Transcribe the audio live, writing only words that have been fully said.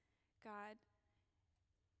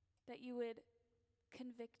that you would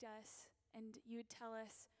convict us and you would tell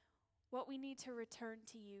us what we need to return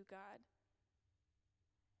to you, God.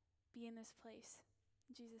 Be in this place.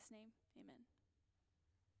 In Jesus' name, amen.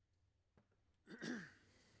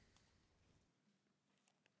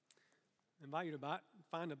 I invite you to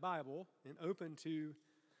find a Bible and open to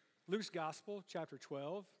Luke's Gospel, chapter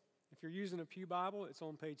 12. If you're using a Pew Bible, it's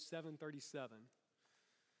on page 737.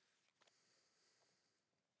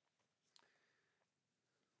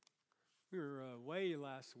 We were away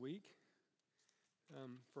last week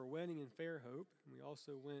for a wedding in Fairhope, and we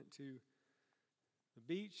also went to the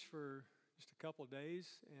beach for just a couple of days,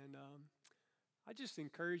 and I just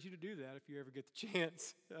encourage you to do that if you ever get the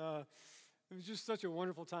chance. It was just such a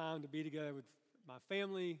wonderful time to be together with my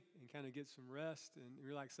family and kind of get some rest and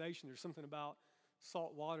relaxation. There's something about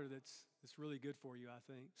salt water that's really good for you, I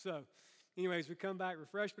think. So, anyways, we come back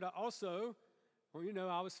refreshed, but I also want you to know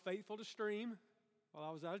I was faithful to stream while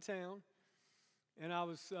I was out of town, and I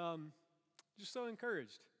was just so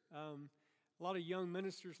encouraged. A lot of young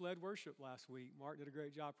ministers led worship last week. Mark did a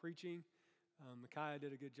great job preaching. Micaiah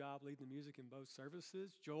did a good job leading the music in both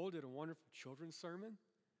services. Joel did a wonderful children's sermon,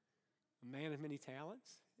 a man of many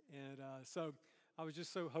talents. And so I was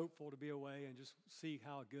just so hopeful to be away and just see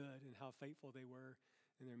how good and how faithful they were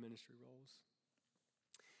in their ministry roles.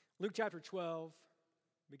 Luke chapter 12,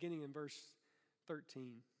 beginning in verse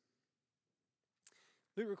 13.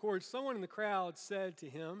 Luke records, someone in the crowd said to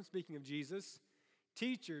him, speaking of Jesus,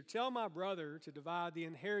 "Teacher, tell my brother to divide the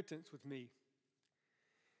inheritance with me."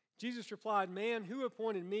 Jesus replied, "Man, who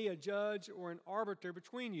appointed me a judge or an arbiter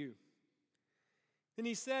between you?" Then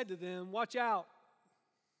he said to them, "Watch out.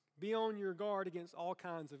 Be on your guard against all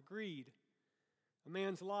kinds of greed. A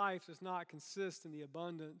man's life does not consist in the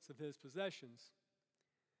abundance of his possessions."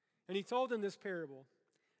 And he told them this parable.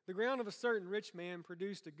 The ground of a certain rich man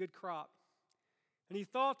produced a good crop. And he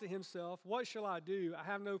thought to himself, "What shall I do? I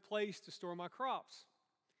have no place to store my crops."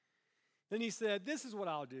 Then he said, "This is what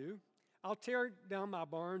I'll do. I'll tear down my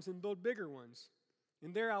barns and build bigger ones.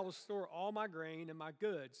 And there I will store all my grain and my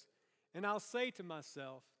goods. And I'll say to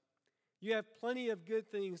myself, you have plenty of good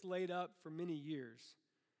things laid up for many years.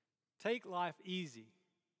 Take life easy.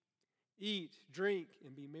 Eat, drink,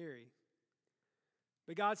 and be merry."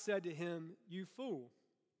 But God said to him, "You fool.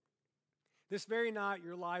 This very night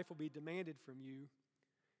your life will be demanded from you.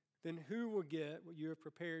 Then who will get what you have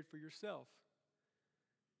prepared for yourself?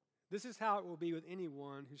 This is how it will be with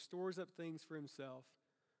anyone who stores up things for himself,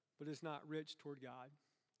 but is not rich toward God."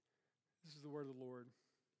 This is the word of the Lord.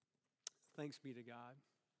 Thanks be to God.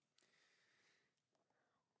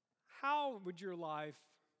 How would your life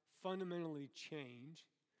fundamentally change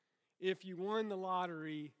if you won the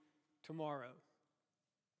lottery tomorrow?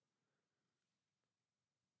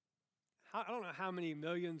 I don't know how many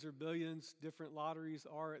millions or billions different lotteries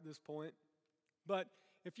are at this point, but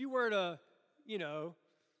if you were to,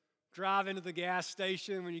 drive into the gas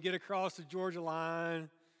station when you get across the Georgia line,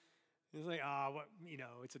 it's like,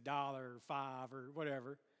 it's $1 or $5 or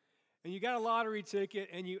whatever, and you got a lottery ticket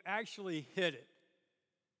and you actually hit it.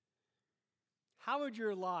 How would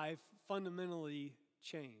your life fundamentally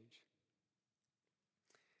change?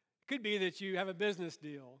 It could be that you have a business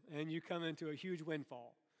deal and you come into a huge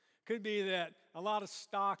windfall. Could be that a lot of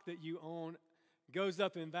stock that you own goes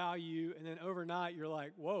up in value, and then overnight you're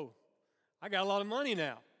like, whoa, I got a lot of money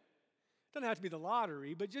now. It doesn't have to be the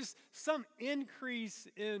lottery, but just some increase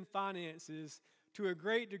in finances to a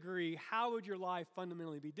great degree. How would your life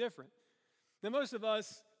fundamentally be different? Now, most of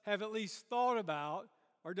us have at least thought about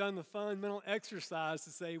or done the fun mental exercise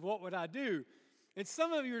to say, what would I do? And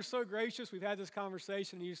some of you are so gracious, we've had this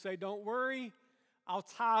conversation, and you say, don't worry, I'll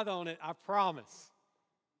tithe on it, I promise.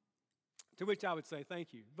 To which I would say,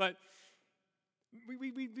 thank you. But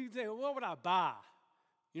we say, well, what would I buy?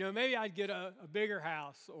 Maybe I'd get a bigger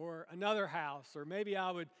house or another house, or maybe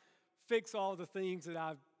I would fix all the things that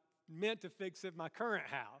I've meant to fix at my current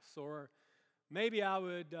house, or maybe I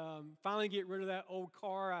would finally get rid of that old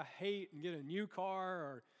car I hate and get a new car,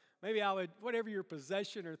 or maybe I would, whatever your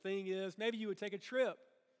possession or thing is, maybe you would take a trip.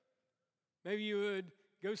 Maybe you would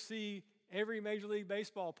go see every Major League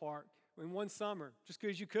Baseball park in one summer just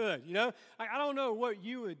because you could. I don't know what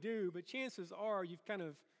you would do, but chances are you've kind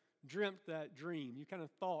of dreamt that dream. You kind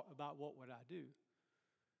of thought about what would I do.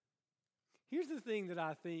 Here's the thing that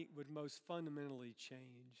I think would most fundamentally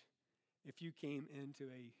change if you came into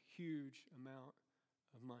a huge amount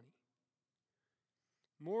of money.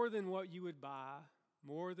 More than what you would buy,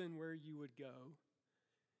 more than where you would go,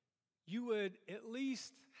 you would at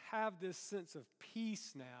least have this sense of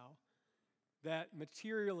peace now that,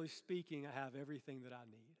 materially speaking, I have everything that I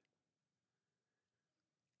need.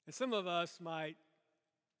 And some of us might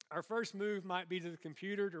Our first move might be to the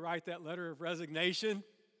computer to write that letter of resignation.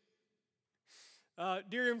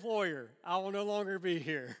 Dear employer, I will no longer be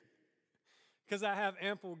here because I have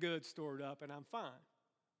ample goods stored up and I'm fine.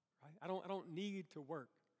 Right? I don't need to work.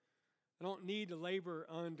 I don't need to labor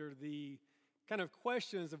under the kind of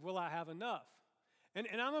questions of will I have enough? And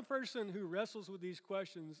I'm a person who wrestles with these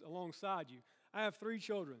questions alongside you. I have 3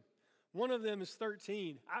 children. One of them is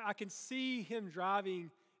 13. I can see him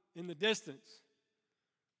driving in the distance,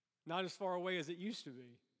 not as far away as it used to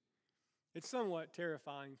be. It's somewhat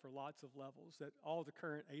terrifying for lots of levels that all the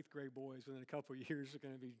current 8th grade boys within a couple of years are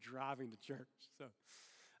going to be driving to church. So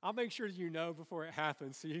I'll make sure you know before it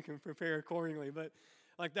happens so you can prepare accordingly. But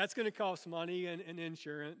like that's going to cost money and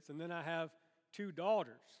insurance. And then I have 2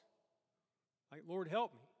 daughters. Like, Lord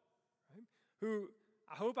help me, right? Who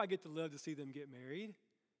I hope I get to live to see them get married.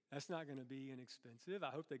 That's not going to be inexpensive. I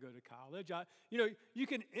hope they go to college. You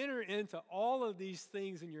can enter into all of these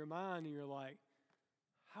things in your mind and you're like,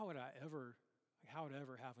 how would I ever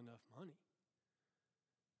have enough money?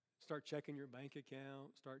 Start checking your bank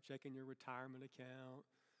account. Start checking your retirement account.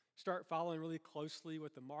 Start following really closely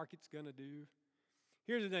what the market's going to do.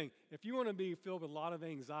 Here's the thing. If you want to be filled with a lot of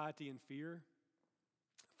anxiety and fear,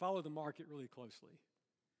 follow the market really closely.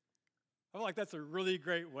 I feel like that's a really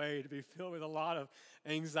great way to be filled with a lot of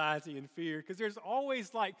anxiety and fear because there's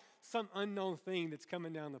always like some unknown thing that's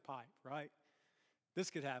coming down the pipe, right? This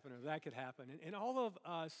could happen or that could happen. And all of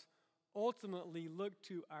us ultimately look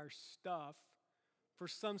to our stuff for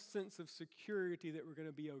some sense of security that we're going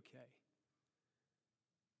to be okay.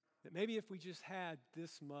 That maybe if we just had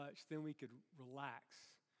this much, then we could relax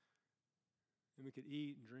and we could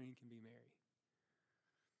eat and drink and be merry.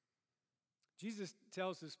 Jesus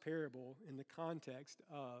tells this parable in the context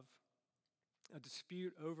of a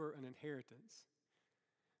dispute over an inheritance.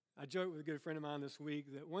 I joked with a good friend of mine this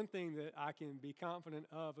week that one thing that I can be confident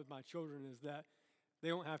of with my children is that they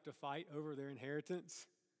don't have to fight over their inheritance.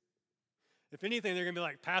 If anything, they're going to be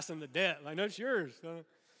like passing the debt, like, no, it's yours. But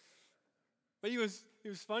it was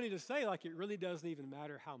funny to say, like, it really doesn't even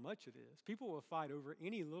matter how much it is. People will fight over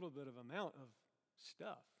any little bit of amount of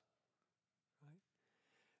stuff.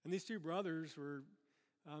 And these 2 brothers were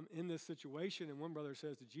in this situation, and one brother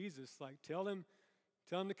says to Jesus, like, tell him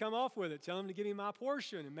to come off with it. Tell him to give me my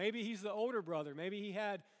portion. And maybe he's the older brother. Maybe he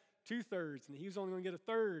had 2/3, and he was only going to get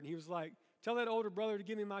 1/3. And he was like, tell that older brother to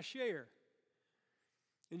give me my share.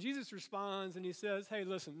 And Jesus responds, and he says, hey,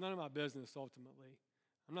 listen, none of my business ultimately.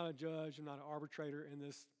 I'm not a judge. I'm not an arbitrator in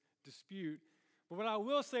this dispute. But what I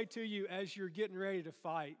will say to you as you're getting ready to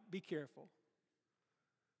fight, be careful.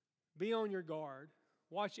 Be on your guard.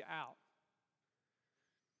 Watch out.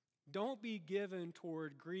 Don't be given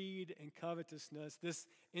toward greed and covetousness, this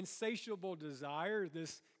insatiable desire,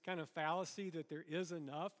 this kind of fallacy that there is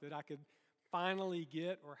enough that I could finally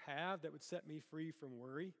get or have that would set me free from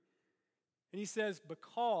worry. And he says,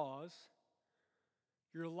 because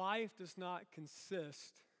your life does not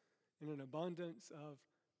consist in an abundance of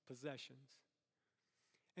possessions.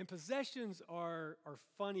 And possessions are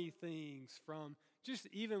funny things from just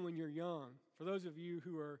even when you're young. For those of you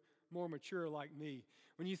who are more mature like me,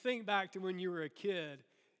 when you think back to when you were a kid,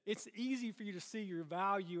 it's easy for you to see your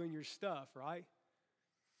value in your stuff, right?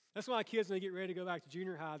 That's why kids, when they get ready to go back to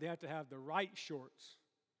junior high, they have to have the right shorts,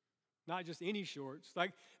 not just any shorts.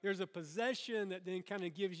 Like there's a possession that then kind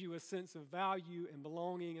of gives you a sense of value and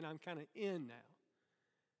belonging, and I'm kind of in now.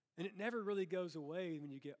 And it never really goes away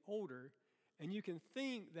when you get older, and you can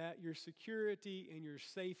think that your security and your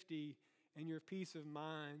safety and your peace of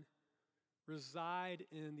mind reside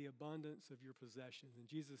in the abundance of your possessions. And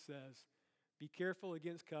Jesus says, be careful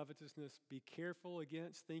against covetousness. Be careful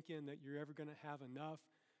against thinking that you're ever going to have enough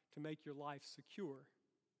to make your life secure.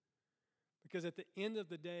 Because at the end of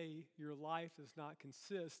the day, your life does not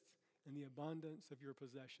consist in the abundance of your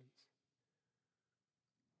possessions.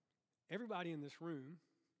 Everybody in this room,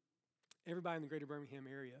 everybody in the greater Birmingham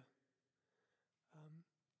area,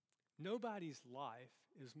 nobody's life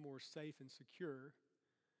is more safe and secure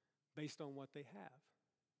based on what they have.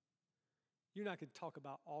 You and I could talk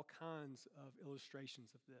about all kinds of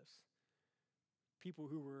illustrations of this. People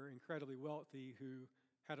who were incredibly wealthy who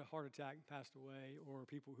had a heart attack and passed away, or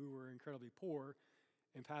people who were incredibly poor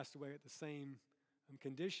and passed away at the same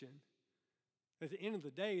condition. At the end of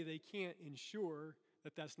the day, they can't ensure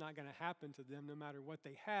that that's not going to happen to them no matter what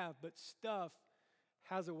they have, but stuff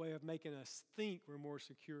has a way of making us think we're more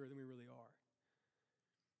secure than we really are.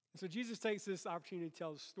 And so Jesus takes this opportunity to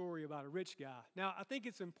tell a story about a rich guy. Now, I think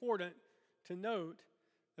it's important to note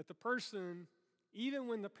that the person, even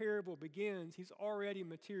when the parable begins, he's already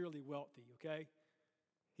materially wealthy, okay?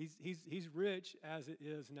 He's rich as it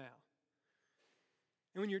is now.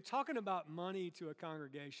 And when you're talking about money to a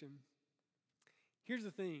congregation, here's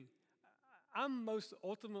the thing. I'm most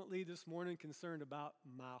ultimately this morning concerned about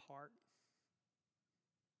my heart.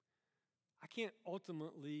 I can't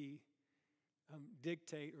ultimately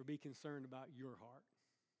dictate or be concerned about your heart.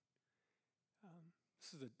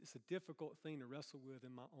 It's a difficult thing to wrestle with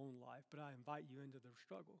in my own life, but I invite you into the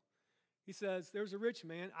struggle. He says, there's a rich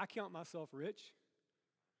man. I count myself rich.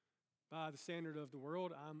 By the standard of the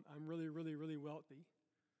world, I'm really, really, really wealthy.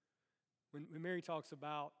 When Mary talks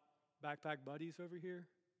about backpack buddies over here,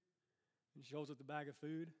 and she holds up the bag of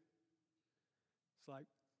food, it's like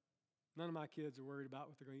none of my kids are worried about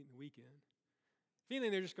what they're going to eat in the weekend. If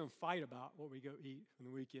anything, they're just going to fight about what we go eat on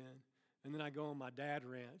the weekend. And then I go on my dad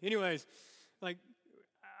rant. Anyways, like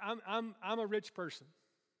I'm a rich person.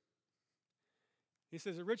 He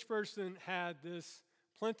says a rich person had this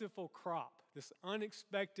plentiful crop, this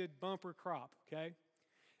unexpected bumper crop, okay?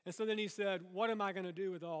 And so then he said, what am I going to do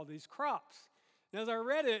with all these crops? And as I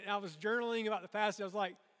read it, I was journaling about the passage. I was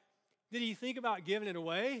like, did he think about giving it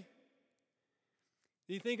away?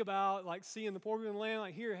 Did he think about like seeing the poor people in the land,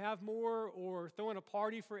 like here, have more, or throwing a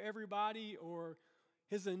party for everybody? Or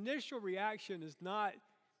his initial reaction is not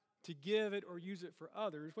to give it or use it for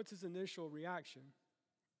others. What's his initial reaction?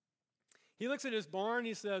 He looks at his barn,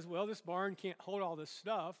 he says, well, this barn can't hold all this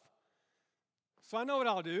stuff. So I know what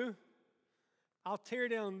I'll do. I'll tear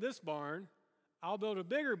down this barn, I'll build a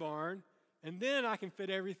bigger barn, and then I can fit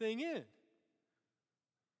everything in.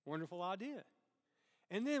 Wonderful idea.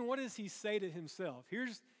 And then what does he say to himself?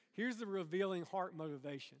 Here's the revealing heart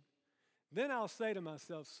motivation. Then I'll say to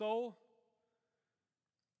myself, soul,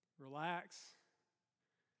 relax,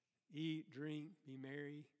 eat, drink, be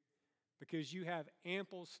merry, because you have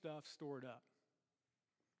ample stuff stored up.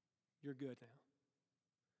 You're good now.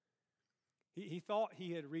 He thought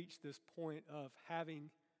he had reached this point of having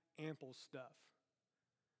ample stuff.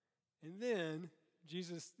 And then,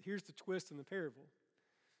 Jesus, here's the twist in the parable.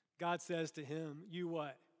 God says to him, you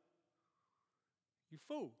what? You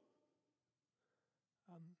fool.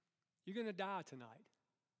 You're going to die tonight.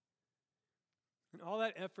 And all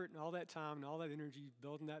that effort and all that time and all that energy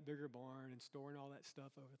building that bigger barn and storing all that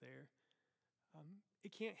stuff over there,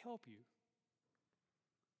 it can't help you.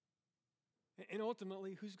 And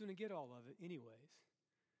ultimately, who's going to get all of it anyways?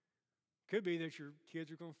 Could be that your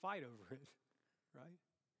kids are going to fight over it, right?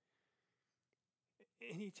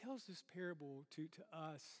 And he tells this parable to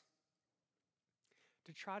us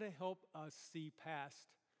to try to help us see past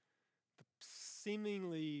the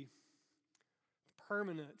seemingly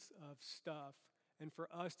permanence of stuff and for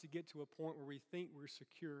us to get to a point where we think we're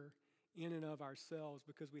secure in and of ourselves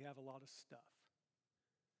because we have a lot of stuff.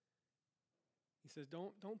 He says,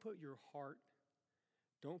 don't put your heart,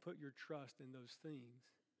 don't put your trust in those things,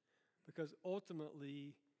 because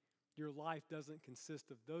ultimately your life doesn't consist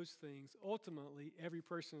of those things. Ultimately, every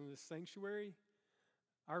person in this sanctuary,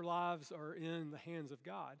 our lives are in the hands of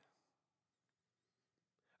God.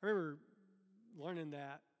 I remember learning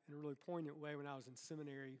that in a really poignant way when I was in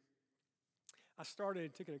seminary. I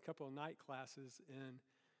started taking a couple of night classes in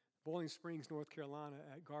Boiling Springs, North Carolina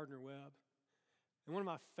at Gardner-Webb. And one of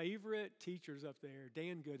my favorite teachers up there,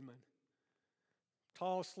 Dan Goodman,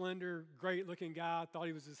 tall, slender, great-looking guy, thought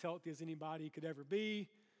he was as healthy as anybody could ever be,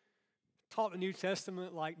 taught the New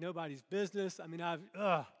Testament like nobody's business. I mean, I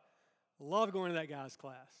love going to that guy's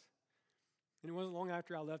class. And it wasn't long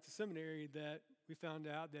after I left the seminary that we found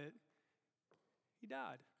out that he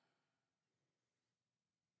died.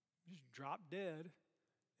 Just dropped dead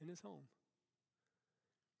in his home.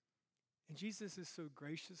 And Jesus is so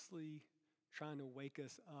graciously trying to wake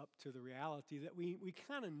us up to the reality that we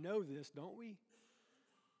kind of know this, don't we?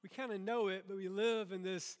 We kind of know it, but we live in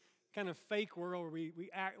this kind of fake world where we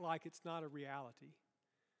act like it's not a reality.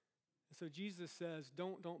 And so Jesus says,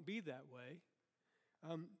 don't be that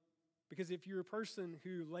way. Because if you're a person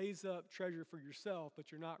who lays up treasure for yourself,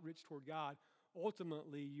 but you're not rich toward God,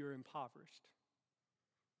 ultimately you're impoverished.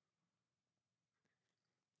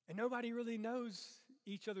 And nobody really knows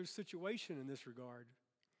each other's situation in this regard.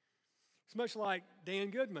 It's much like Dan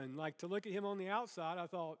Goodman. Like, to look at him on the outside, I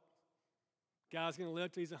thought, guy's going to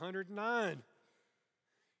live till he's 109.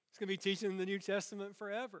 He's going to be teaching the New Testament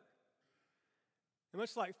forever. And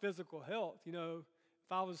much like physical health, if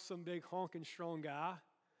I was some big honking strong guy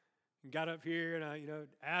and got up here and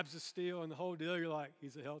abs of steel and the whole deal, you're like,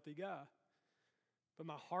 he's a healthy guy. But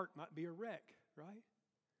my heart might be a wreck, right?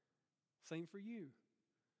 Same for you.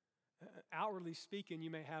 Outwardly speaking, you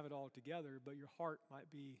may have it all together, but your heart might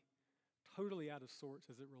be totally out of sorts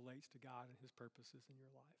as it relates to God and his purposes in your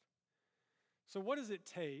life. So what does it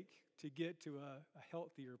take to get to a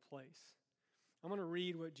healthier place? I'm going to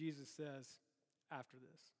read what Jesus says after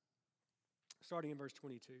this. Starting in verse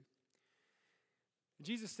 22.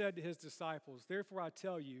 Jesus said to his disciples, "Therefore I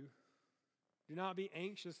tell you, do not be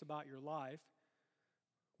anxious about your life,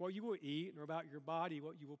 what you will eat, nor about your body,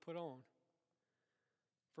 what you will put on.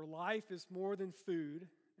 For life is more than food,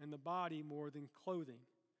 and the body more than clothing.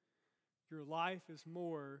 Your life is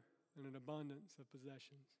more than an abundance of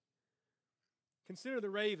possessions. Consider the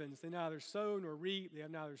ravens. They neither sow nor reap. They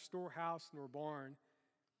have neither storehouse nor barn,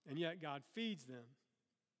 and yet God feeds them."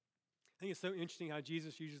 I think it's so interesting how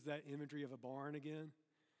Jesus uses that imagery of a barn again.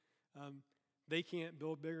 They can't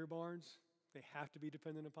build bigger barns. They have to be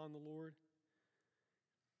dependent upon the Lord.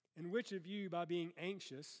 "And which of you, by being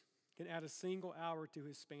anxious, can add a single hour to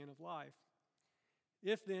his span of life?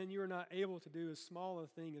 If then you are not able to do as small a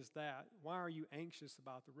thing as that, why are you anxious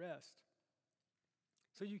about the rest?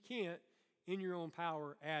 So you can't, in your own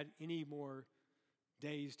power, add any more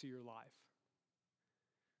days to your life.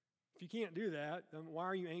 If you can't do that, then why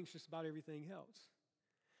are you anxious about everything else?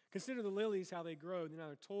 Consider the lilies, how they grow. They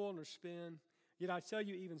neither toil nor spin. Yet I tell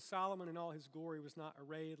you, even Solomon in all his glory was not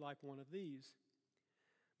arrayed like one of these.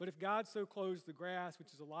 But if God so clothes the grass,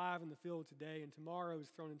 which is alive in the field today and tomorrow is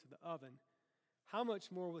thrown into the oven, how much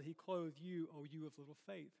more will he clothe you, O you of little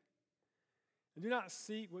faith? And do not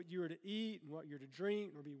seek what you are to eat and what you are to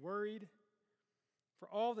drink, nor be worried. For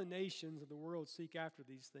all the nations of the world seek after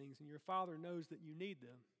these things, and your Father knows that you need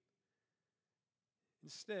them.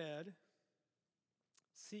 Instead,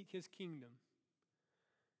 seek his kingdom,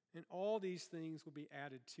 and all these things will be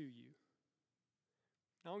added to you."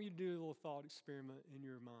 Now I want you to do a little thought experiment in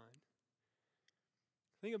your mind.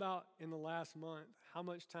 Think about in the last month how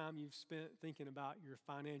much time you've spent thinking about your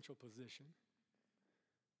financial position.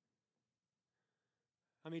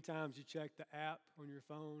 How many times you check the app on your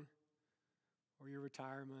phone or your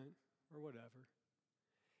retirement or whatever.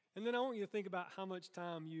 And then I want you to think about how much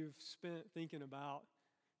time you've spent thinking about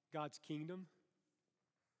God's kingdom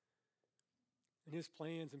and his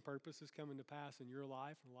plans and purposes coming to pass in your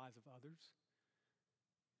life and the lives of others.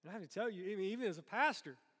 And I have to tell you, even as a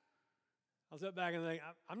pastor, I was up back and thinking,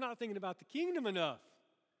 I'm not thinking about the kingdom enough.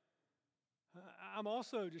 I'm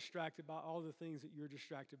also distracted by all the things that you're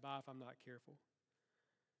distracted by if I'm not careful.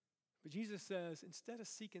 But Jesus says, instead of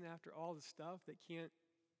seeking after all the stuff that can't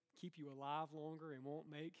keep you alive longer and won't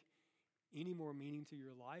make any more meaning to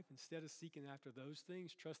your life, instead of seeking after those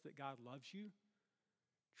things, trust that God loves you.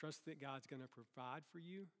 Trust that God's going to provide for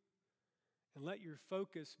you. And let your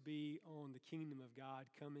focus be on the kingdom of God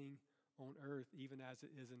coming on earth even as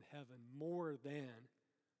it is in heaven, more than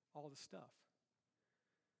all the stuff.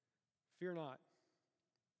 Fear not,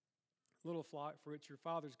 little flock, for it's your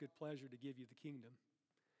Father's good pleasure to give you the kingdom.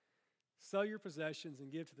 Sell your possessions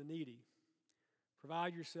and give to the needy.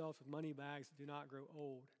 Provide yourselves with money bags that do not grow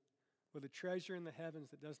old, with a treasure in the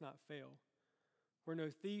heavens that does not fail, where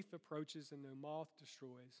no thief approaches and no moth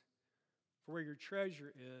destroys. For where your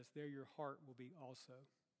treasure is, there your heart will be also.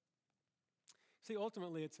 See,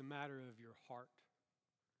 ultimately, it's a matter of your heart.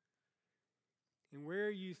 And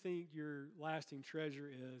where you think your lasting treasure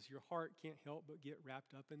is, your heart can't help but get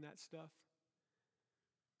wrapped up in that stuff.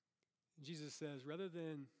 And Jesus says, rather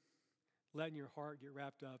than letting your heart get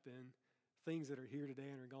wrapped up in things that are here today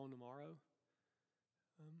and are gone tomorrow,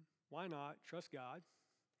 why not trust God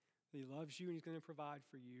that he loves you and he's going to provide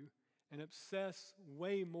for you, and obsess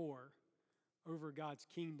way more over God's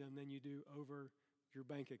kingdom than you do over your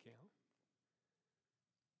bank account.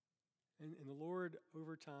 And the Lord,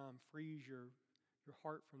 over time, frees your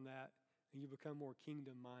heart from that, and you become more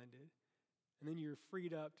kingdom-minded. And then you're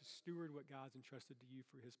freed up to steward what God's entrusted to you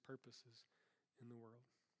for his purposes in the world.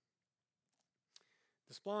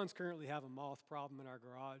 The Splons currently have a moth problem in our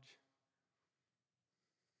garage.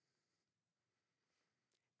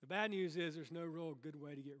 The bad news is there's no real good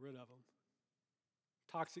way to get rid of them.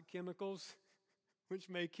 Toxic chemicals, which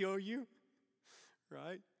may kill you,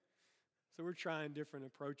 right? So we're trying different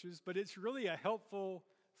approaches, but it's really a helpful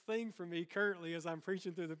thing for me currently as I'm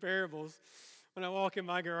preaching through the parables when I walk in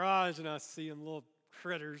my garage and I see them little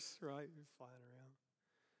critters, right, flying around.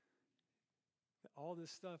 All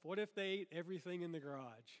this stuff. What if they ate everything in the garage?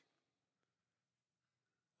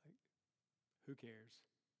 Like, who cares?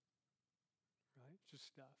 Right? Just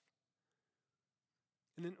stuff.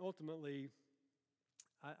 And then ultimately,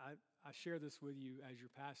 I share this with you as your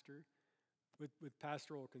pastor with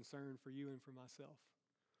pastoral concern for you and for myself.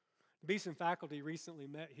 The Beeson faculty recently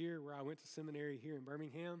met here where I went to seminary here in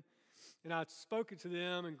Birmingham, and I'd spoken to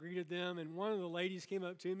them and greeted them, and one of the ladies came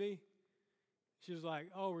up to me. She was like,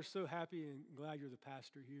 "Oh, we're so happy and glad you're the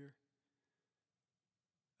pastor here."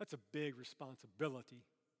 That's a big responsibility.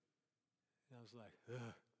 And I was like,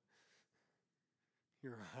 ugh,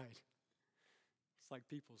 you're right. It's like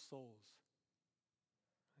people's souls.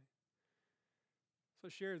 Right? So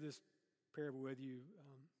share this parable with you,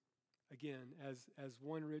 again, as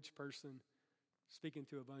one rich person speaking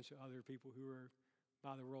to a bunch of other people who are,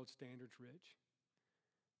 by the world standards, rich.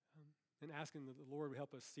 And asking that the Lord would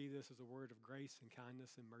help us see this as a word of grace and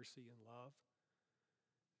kindness and mercy and love.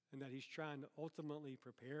 And that He's trying to ultimately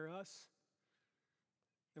prepare us.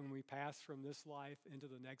 And when we pass from this life into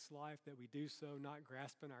the next life, that we do so not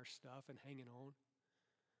grasping our stuff and hanging on,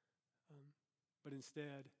 but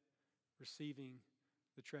instead receiving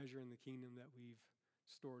the treasure in the kingdom that we've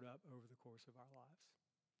stored up over the course of our lives.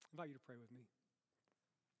 I invite you to pray with me.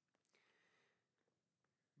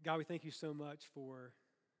 God, we thank you so much for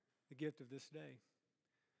the gift of this day.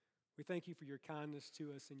 We thank you for your kindness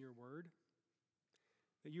to us in your word,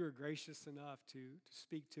 that you are gracious enough to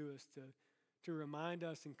speak to us, to remind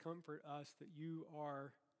us and comfort us that you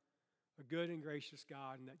are a good and gracious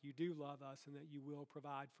God and that you do love us and that you will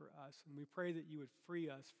provide for us. And we pray that you would free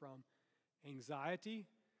us from anxiety,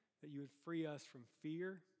 that you would free us from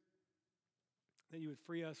fear, that you would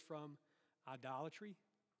free us from idolatry.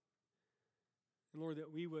 And Lord,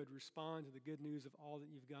 that we would respond to the good news of all that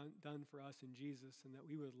you've done for us in Jesus, and that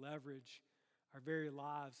we would leverage our very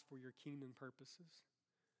lives for your kingdom purposes.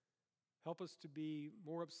 Help us to be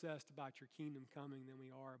more obsessed about your kingdom coming than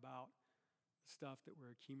we are about the stuff that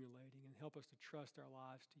we're accumulating, and help us to trust our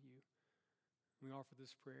lives to you. We offer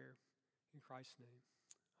this prayer in Christ's name.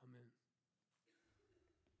 Amen.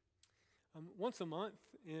 Once a month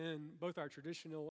in both our traditional